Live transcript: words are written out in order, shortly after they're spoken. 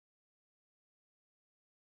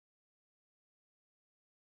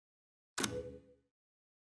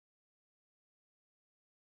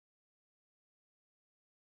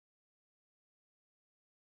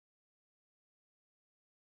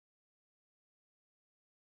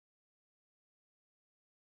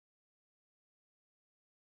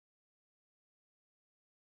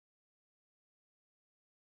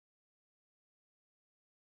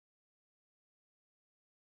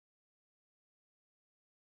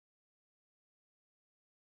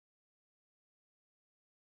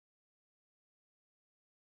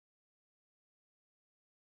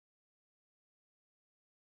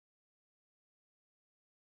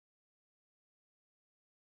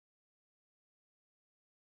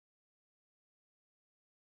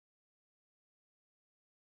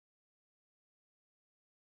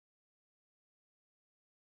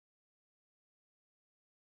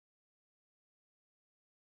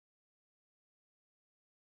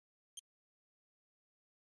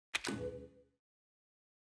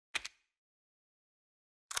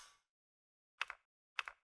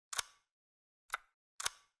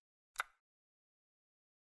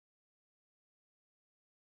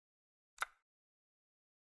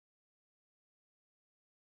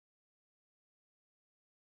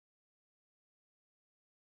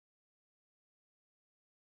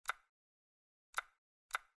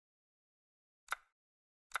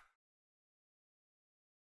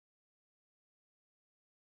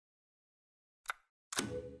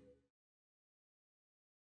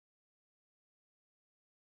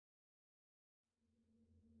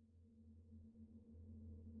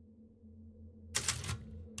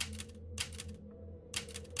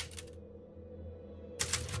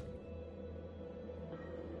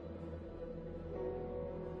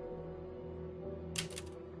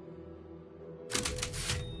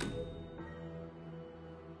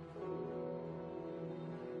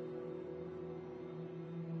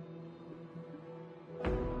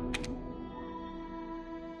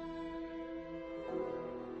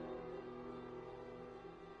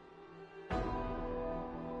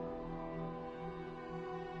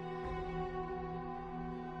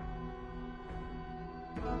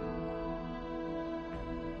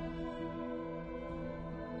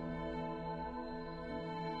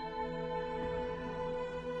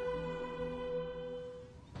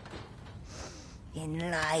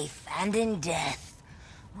In life and in death,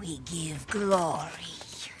 we give glory.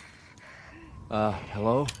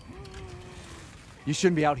 Hello? You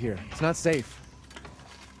shouldn't be out here. It's not safe.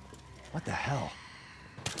 What the hell?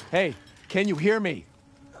 Hey, can you hear me?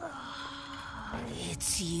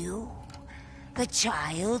 It's you, the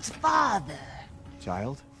child's father.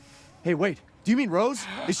 Child? Hey, wait. Do you mean Rose?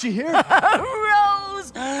 Is she here?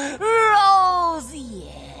 Rose! Rose,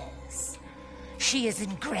 yes. She is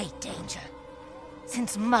in great danger.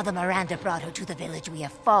 Since Mother Miranda brought her to the village, we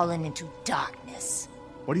have fallen into darkness.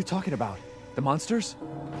 What are you talking about? The monsters?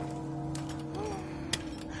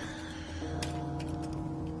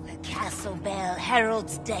 The castle bell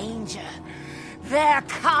heralds danger. They're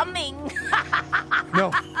coming!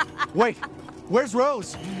 No. Wait. Where's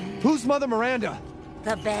Rose? Who's Mother Miranda?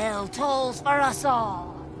 The bell tolls for us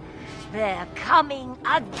all. They're coming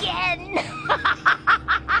again!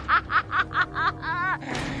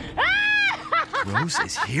 Rose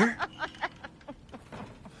is here?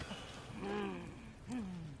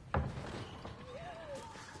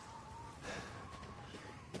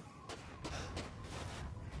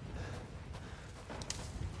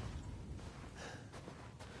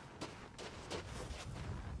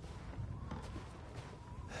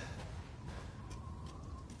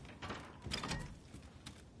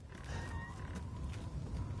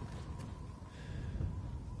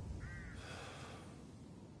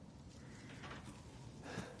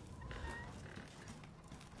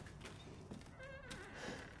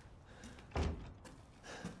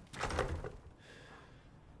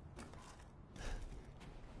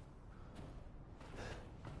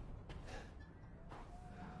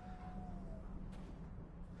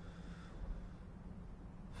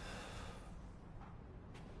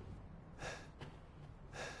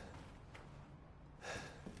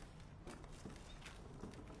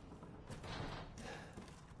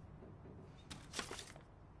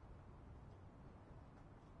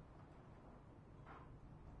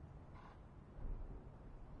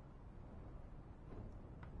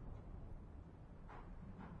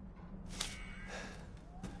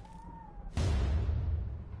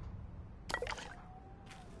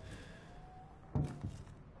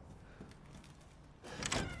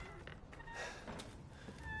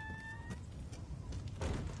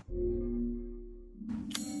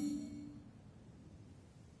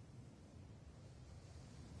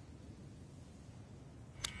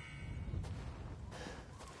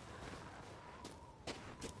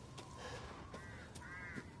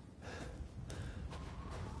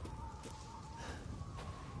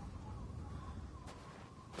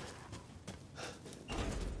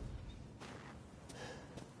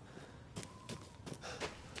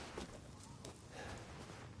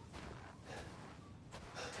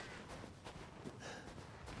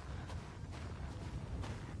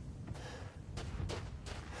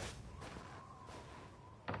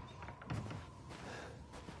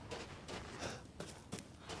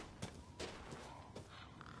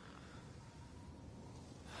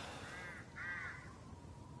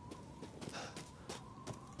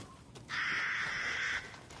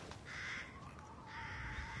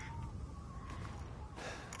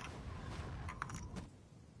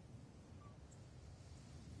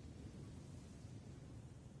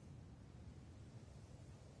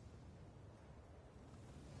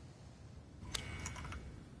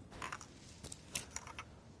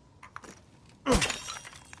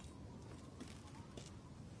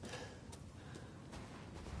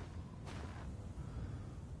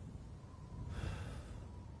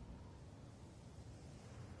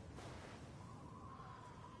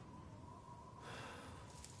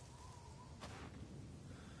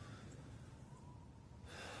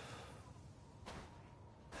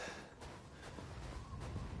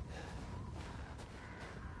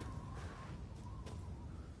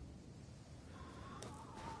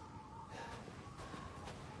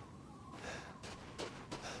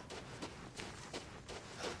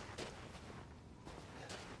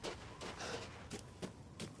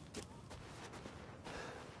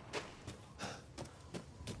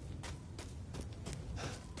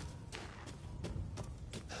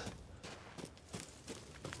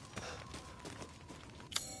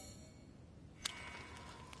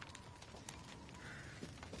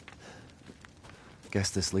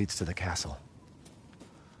 Guess this leads to the castle.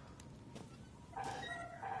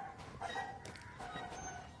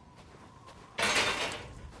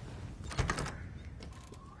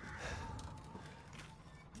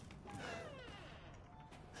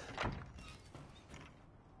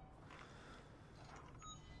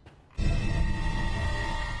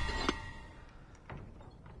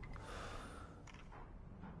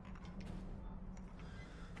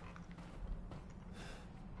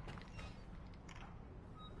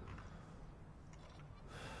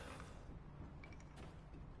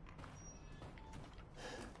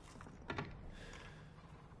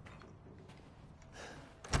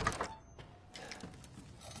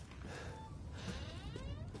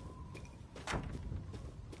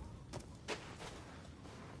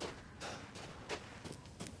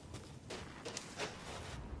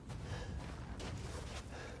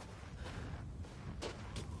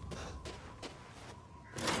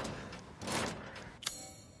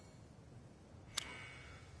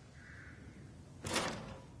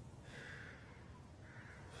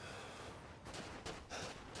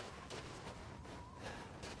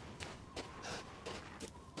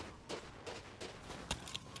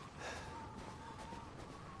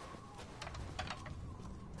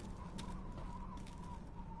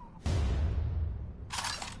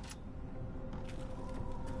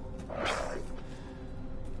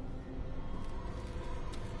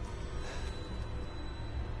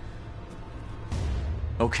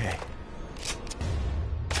 Okay.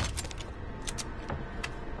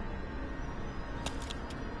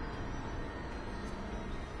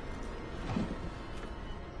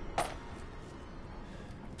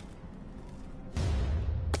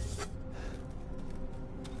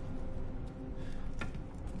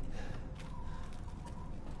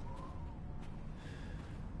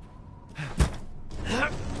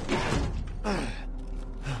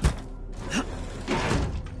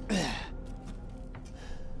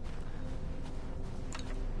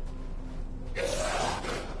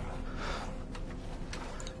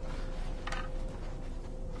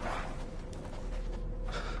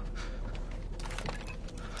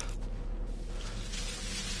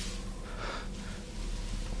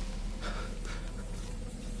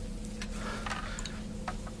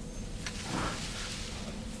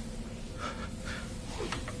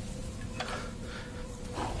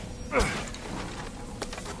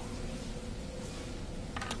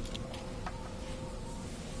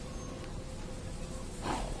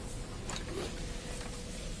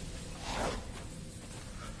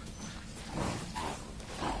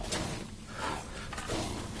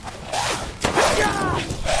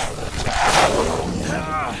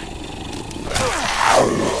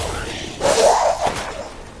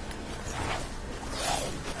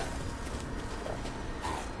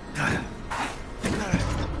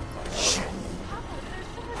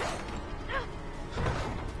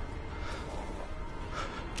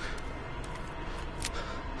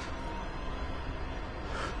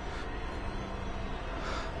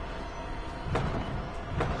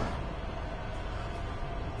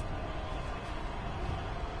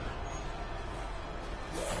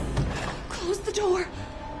 Close the door.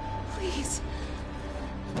 Please.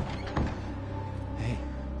 Hey,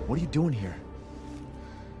 what are you doing here?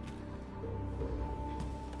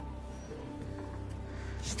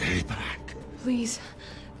 Stay back. Please,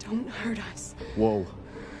 don't hurt us. Whoa.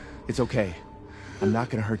 It's okay. I'm not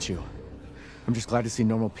gonna hurt you. I'm just glad to see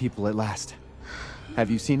normal people at last. Have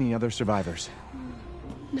you seen any other survivors?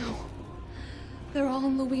 No. They're all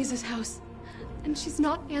in Louise's house. And she's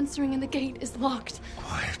not answering and the gate is locked.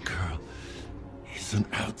 Quiet, girl. He's an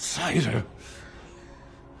outsider.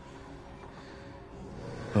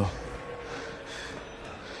 Oh.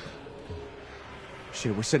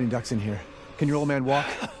 Shit, we're sitting ducks in here. Can your old man walk?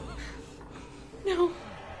 No.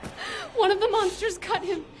 One of the monsters cut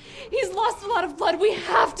him. He's lost a lot of blood. We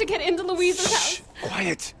have to get into Louise's house.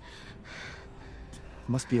 Quiet!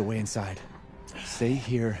 Must be a way inside. Stay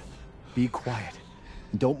here, be quiet,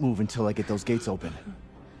 and don't move until I get those gates open.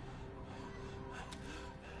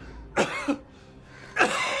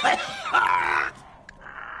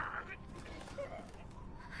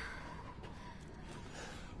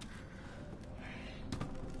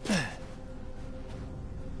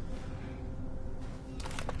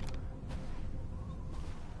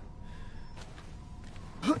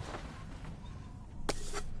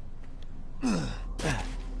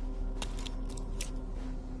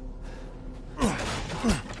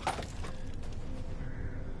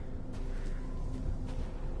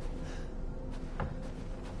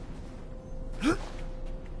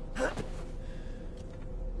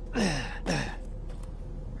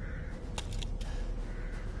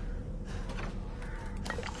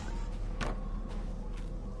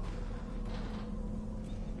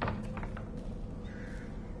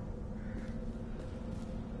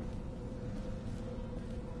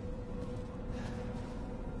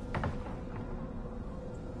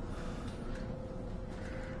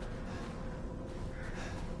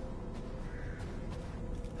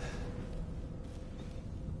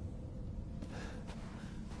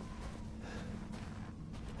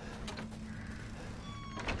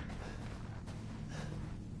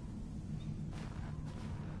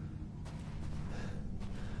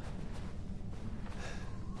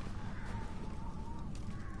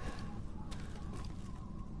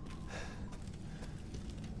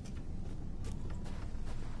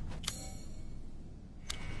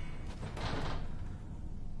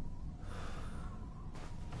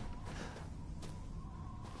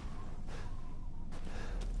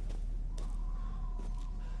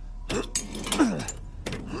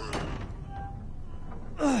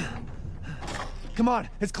 Come on,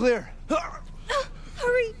 it's clear.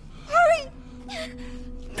 Hurry! Hurry!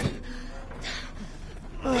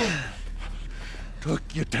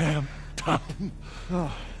 Took your damn time.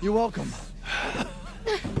 Oh, you're welcome.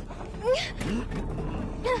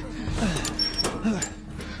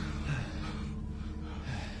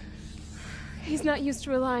 He's not used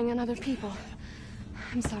to relying on other people.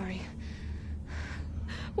 I'm sorry.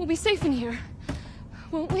 We'll be safe in here,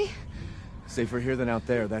 won't we? Safer here than out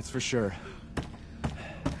there, that's for sure.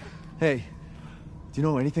 Hey, do you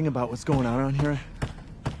know anything about what's going on around here?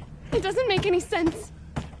 It doesn't make any sense.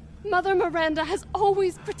 Mother Miranda has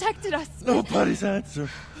always protected us. Nobody's answer.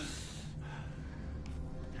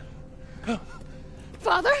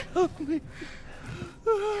 Father? Help me.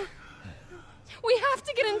 We have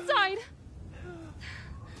to get inside.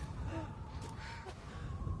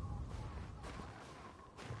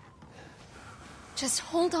 Just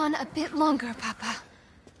hold on a bit longer, Papa.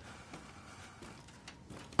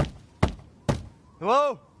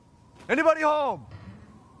 Hello? Anybody home?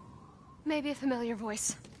 Maybe a familiar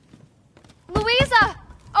voice. Louisa!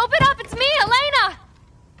 Open up! It's me, Elena!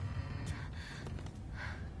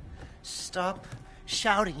 Stop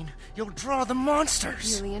shouting. You'll draw the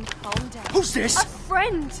monsters. Julian, calm down. Who's this? A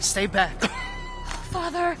friend! Stay back.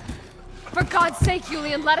 Father! For God's sake,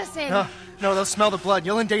 Julian, let us in. No, they'll smell the blood.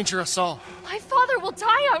 You'll endanger us all. My father will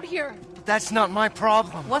die out here. But that's not my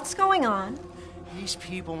problem. What's going on? These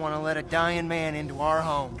people want to let a dying man into our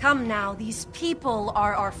home. Come now, these people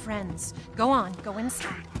are our friends. Go on, go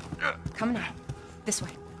inside. Come now, this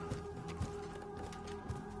way.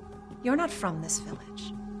 You're not from this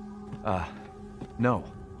village. No.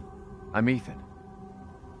 I'm Ethan.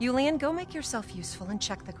 Julian, go make yourself useful and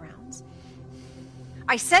check the grounds.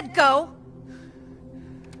 I said go!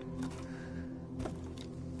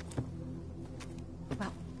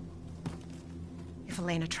 Well, if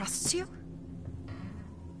Elena trusts you,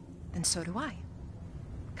 then so do I.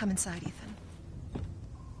 Come inside, Ethan.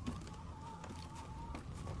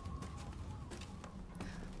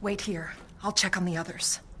 Wait here. I'll check on the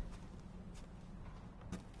others.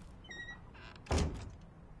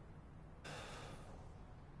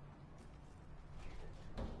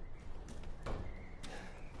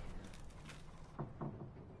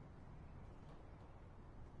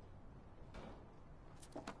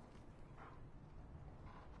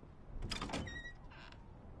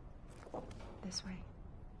 This way.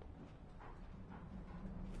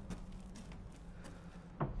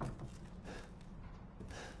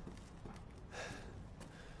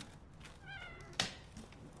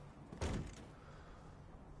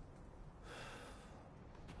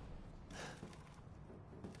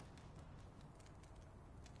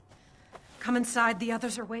 Come inside, the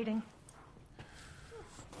others are waiting.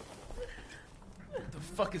 What the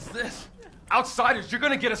fuck is this? Outsiders, you're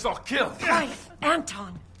gonna get us all killed. Right,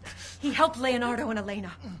 Anton. He helped Leonardo and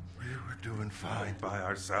Elena. We were doing fine by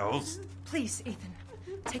ourselves. Please, Ethan,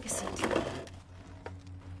 take a seat.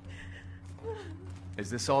 Is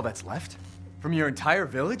this all that's left? From your entire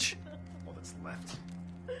village? All that's left?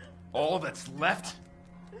 All that's left?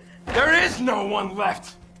 There is no one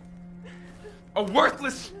left! A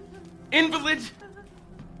worthless invalid,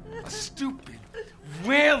 a stupid,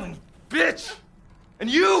 wailing bitch, and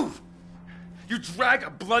you! You drag a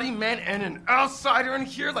bloody man and an outsider in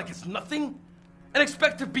here like it's nothing, and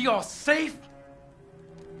expect to be all safe?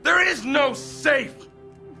 There is no safe!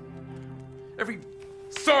 Every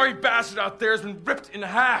sorry bastard out there has been ripped in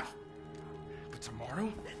half. But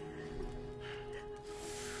tomorrow?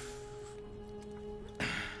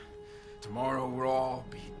 Tomorrow we'll all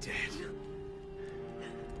be dead.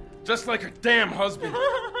 Just like her damn husband.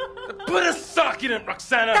 Put a sock in it,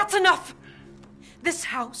 Roxana! That's enough! This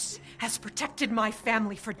house has protected my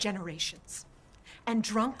family for generations. And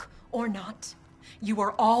drunk or not, you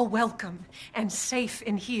are all welcome and safe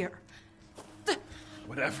in here.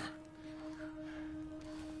 Whatever.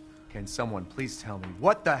 Can someone please tell me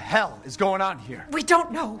what the hell is going on here? We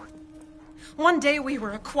don't know. One day we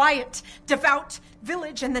were a quiet, devout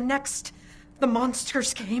village, and the next, the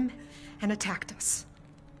monsters came and attacked us.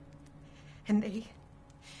 And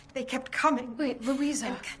they kept coming. Wait,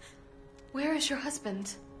 Louisa. Where is your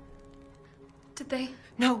husband? Did they?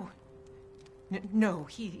 No. No,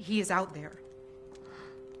 he is out there.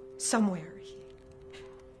 Somewhere.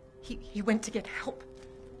 He went to get help.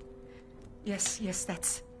 Yes,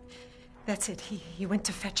 that's it. He went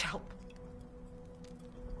to fetch help.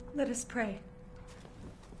 Let us pray.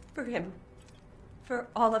 For him. For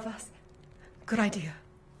all of us. Good idea.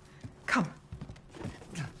 Come.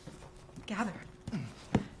 Gather.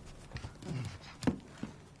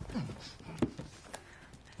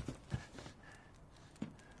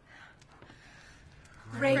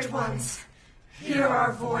 Great ones, hear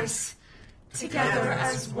our voice. Together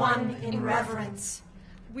as one in reverence,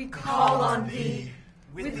 we call on thee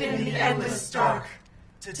within the endless dark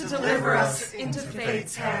to deliver us into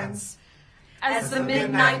fate's hands. As the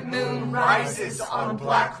midnight moon rises on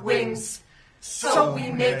black wings, so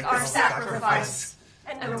we make our sacrifice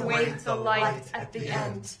and await the light at the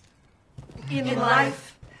end. In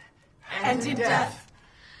life and in death,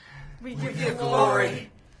 we give you glory,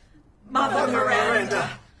 Mother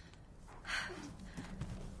Miranda.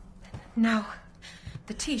 Now,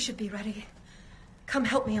 the tea should be ready. Come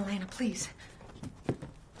help me, Elena, please.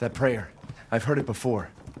 That prayer. I've heard it before.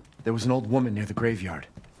 There was an old woman near the graveyard.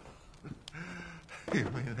 You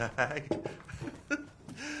mean the hag?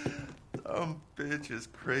 Dumb bitch is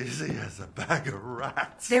crazy as a bag of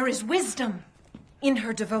rats. There is wisdom in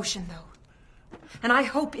her devotion, though. And I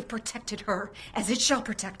hope it protected her as it shall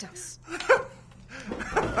protect us. What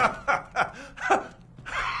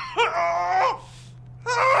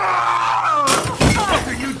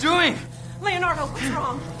are you doing? Leonardo, what's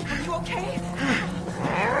wrong? Are you okay?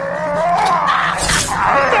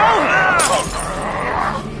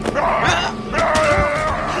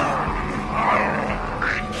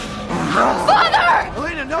 Father!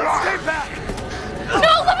 Elena, no, stay back!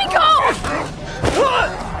 No, let me go!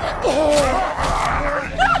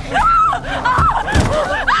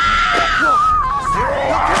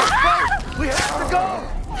 We have to go!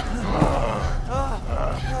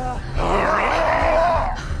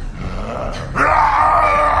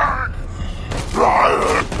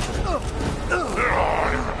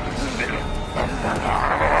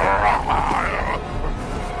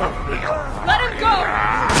 Let him go!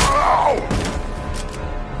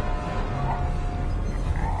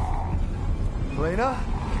 Elena?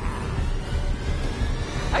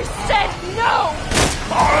 I said no!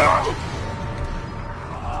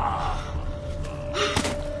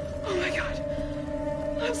 Oh my God.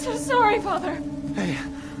 I'm so sorry, Father. Hey,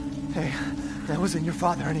 that wasn't your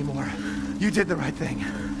father anymore. You did the right thing.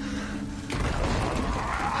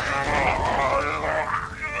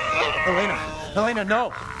 Elena,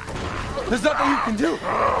 no! There's nothing you can do!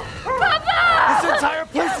 Papa! This entire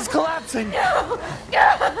place is collapsing!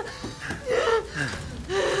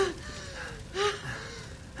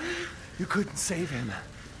 You couldn't save him.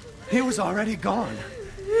 He was already gone.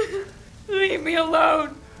 Leave me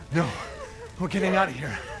alone. No, we're getting out of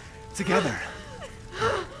here. Together.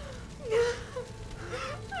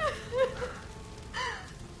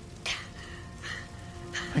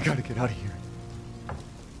 I gotta get out of here.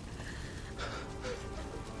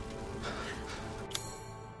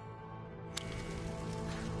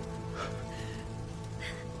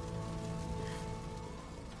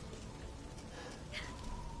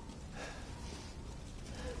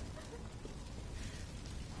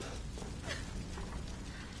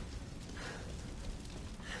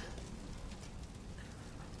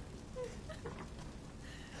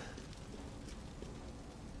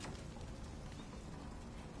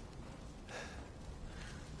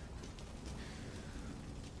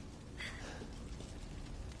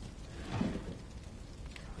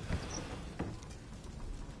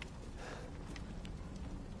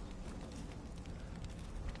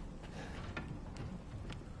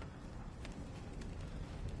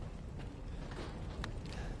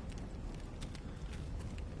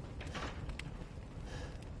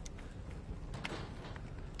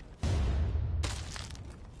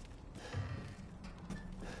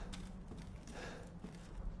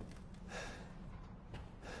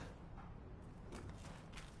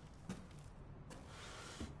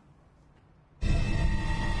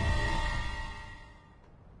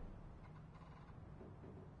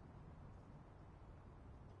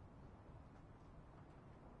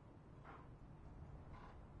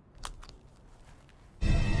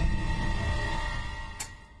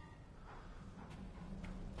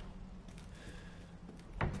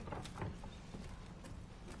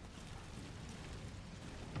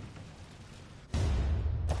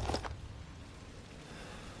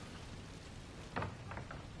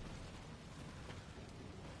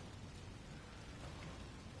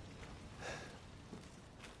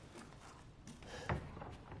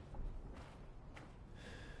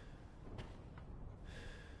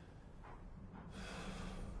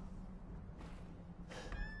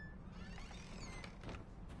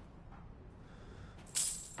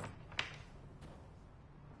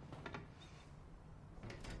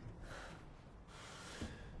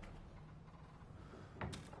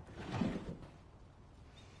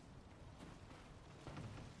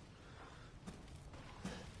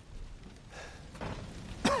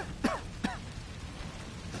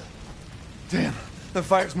 Damn, the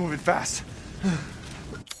fire's moving fast.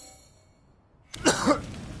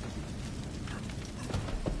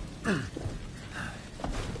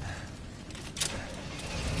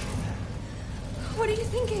 What are you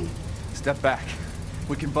thinking? Step back.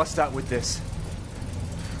 We can bust out with this.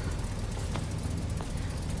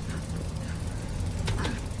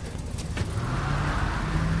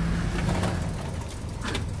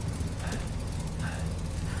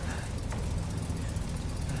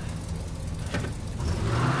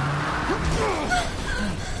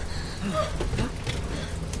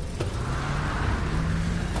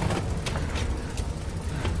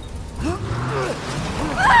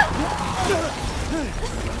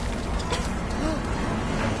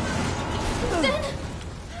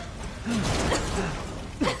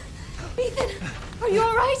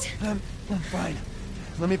 I'm fine.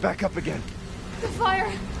 Let me back up again. The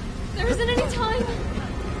fire! There isn't any time!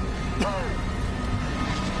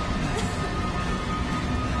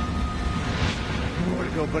 Nowhere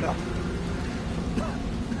to go but up.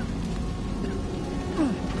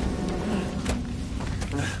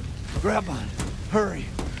 Grab on. Hurry.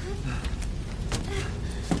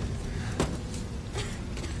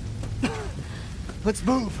 Let's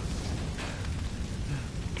move.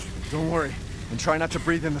 Don't worry, and try not to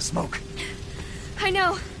breathe in the smoke. I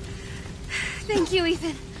know. Thank you,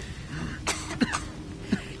 Ethan.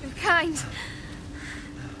 You're kind.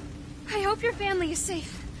 I hope your family is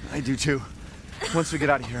safe. I do too. Once we get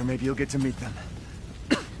out of here, maybe you'll get to meet them.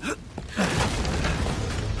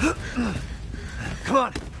 Come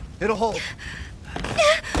on, it'll hold.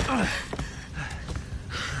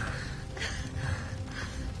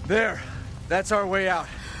 There, that's our way out.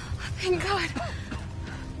 Thank God.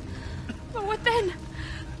 But what then?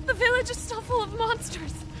 The village is still full of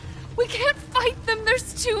monsters. We can't fight them,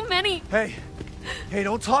 there's too many. Hey,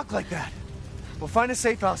 don't talk like that. We'll find a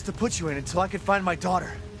safe house to put you in until I can find my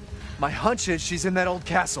daughter. My hunch is she's in that old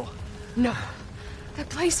castle. No. That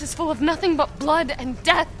place is full of nothing but blood and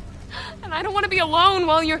death. And I don't want to be alone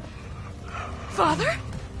while you're... Father?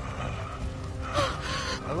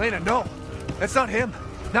 Elena, no. That's not him.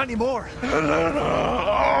 Not anymore. He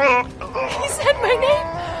said my name!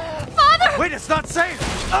 Father! Wait, it's not safe!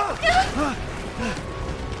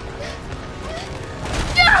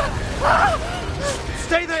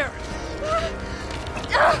 Stay there!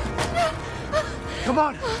 Come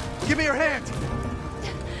on, give me your hand!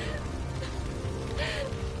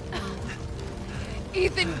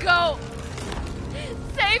 Ethan, go!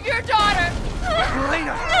 Save your daughter!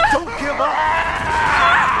 Elena, don't give up!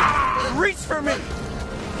 Reach for me!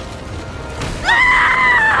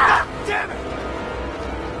 God damn it!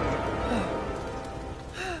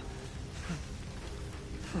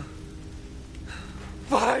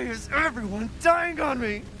 Why is everyone dying on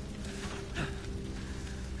me?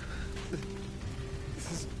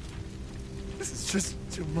 This is just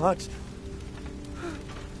too much.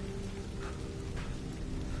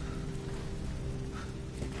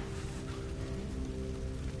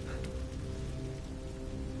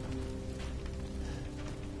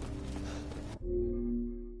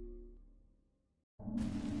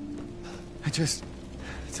 I just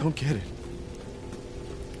don't get it.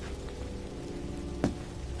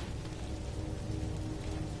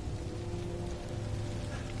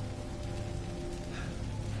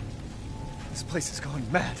 This place is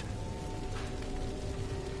going mad.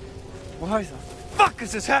 Why the fuck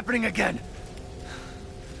is this happening again?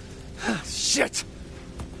 Shit!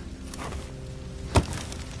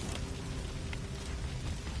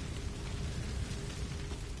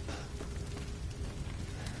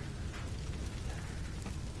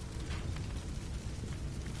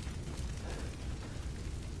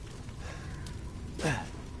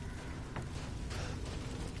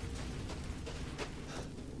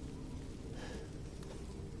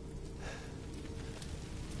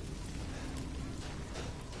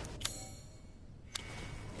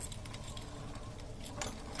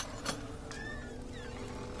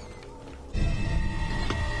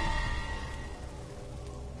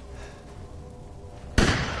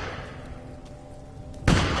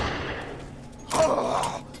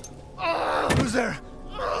 Who's there?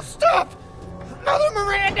 Oh, stop! Mother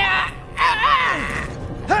Miranda!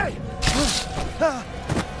 Hey!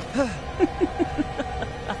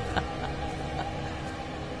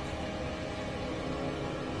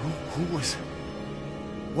 Who was...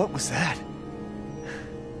 What was that?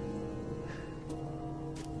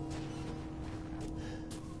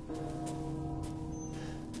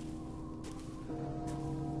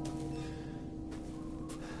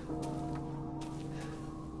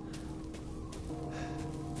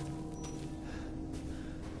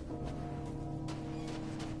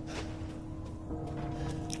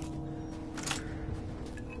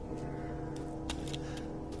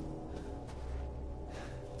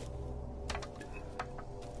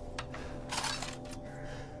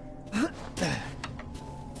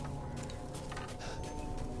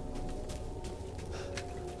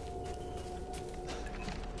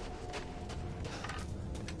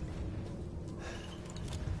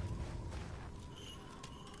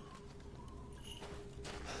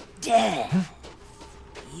 Death.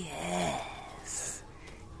 Yes.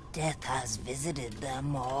 Death has visited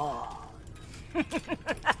them all.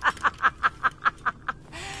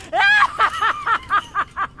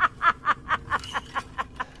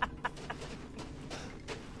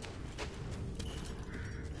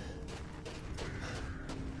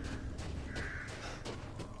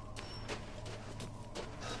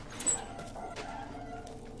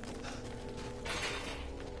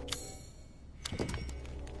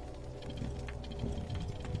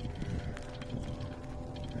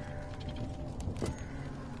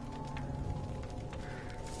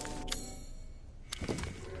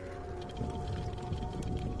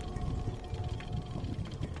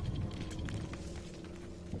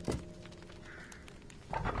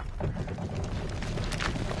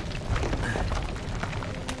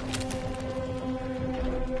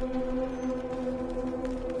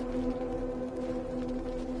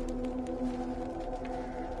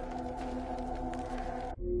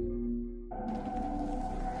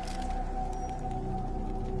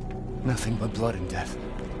 Nothing but blood and death.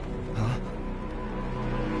 Huh?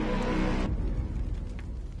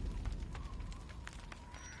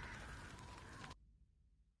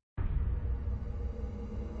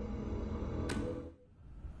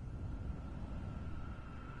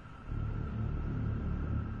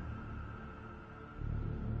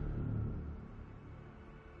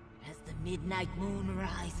 As the midnight moon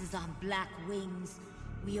rises on black wings,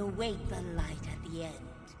 we await the light at the end.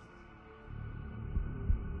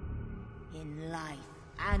 In life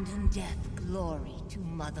and in death, glory to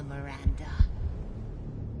Mother Miranda.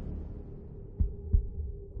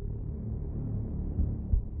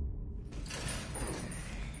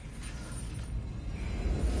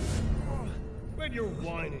 Quit your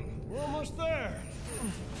whining. We're almost there.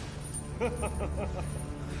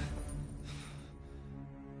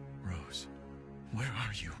 Rose, where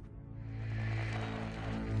are you?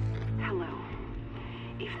 Hello.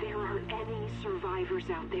 If there are any survivors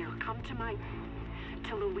out there, come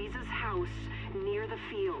to Louisa's house near the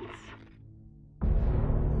fields.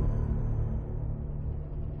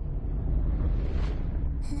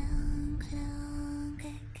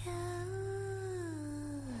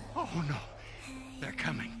 Oh no, they're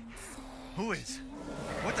coming. Who is?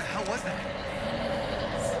 What the hell was that?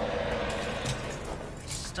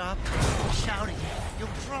 Stop shouting. You'll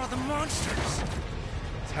draw the monsters.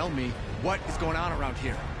 Tell me, what is going on around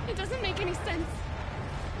here? It doesn't make any sense.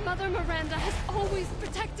 Mother Miranda has always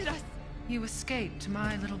protected us. You escaped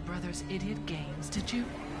my little brother's idiot games, did you?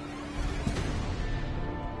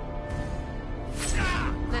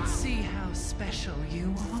 Let's see how special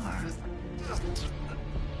you are.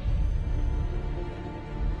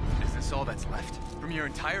 Is this all that's left? From your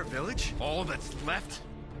entire village? All that's left?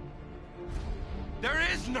 There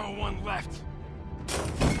is no one left!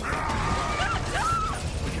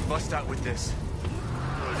 We can bust out with this.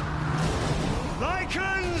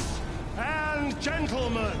 Lycans and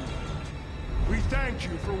gentlemen, we thank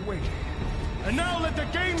you for waiting. And now let the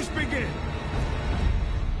games begin!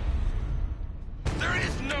 There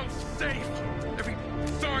is no safe! Every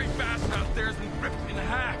sorry bastard out there has been ripped in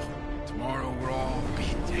half. Tomorrow we'll all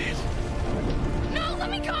be dead. No, let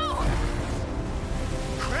me go!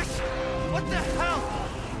 Chris? What the hell?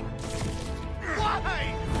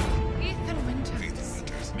 Why? Ethan Winters.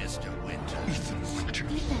 Mr. Winter. Ethan Winter.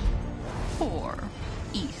 Ethan. Poor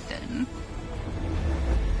Ethan.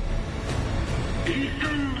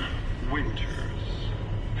 Ethan Winters.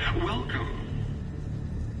 Welcome.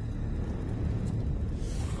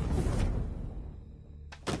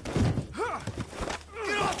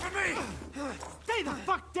 Get off of me! Stay the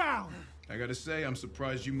fuck down! I gotta say, I'm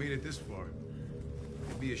surprised you made it this far.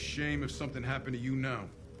 It'd be a shame if something happened to you now.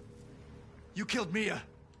 You killed Mia.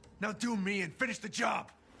 Now do me and finish the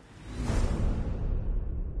job.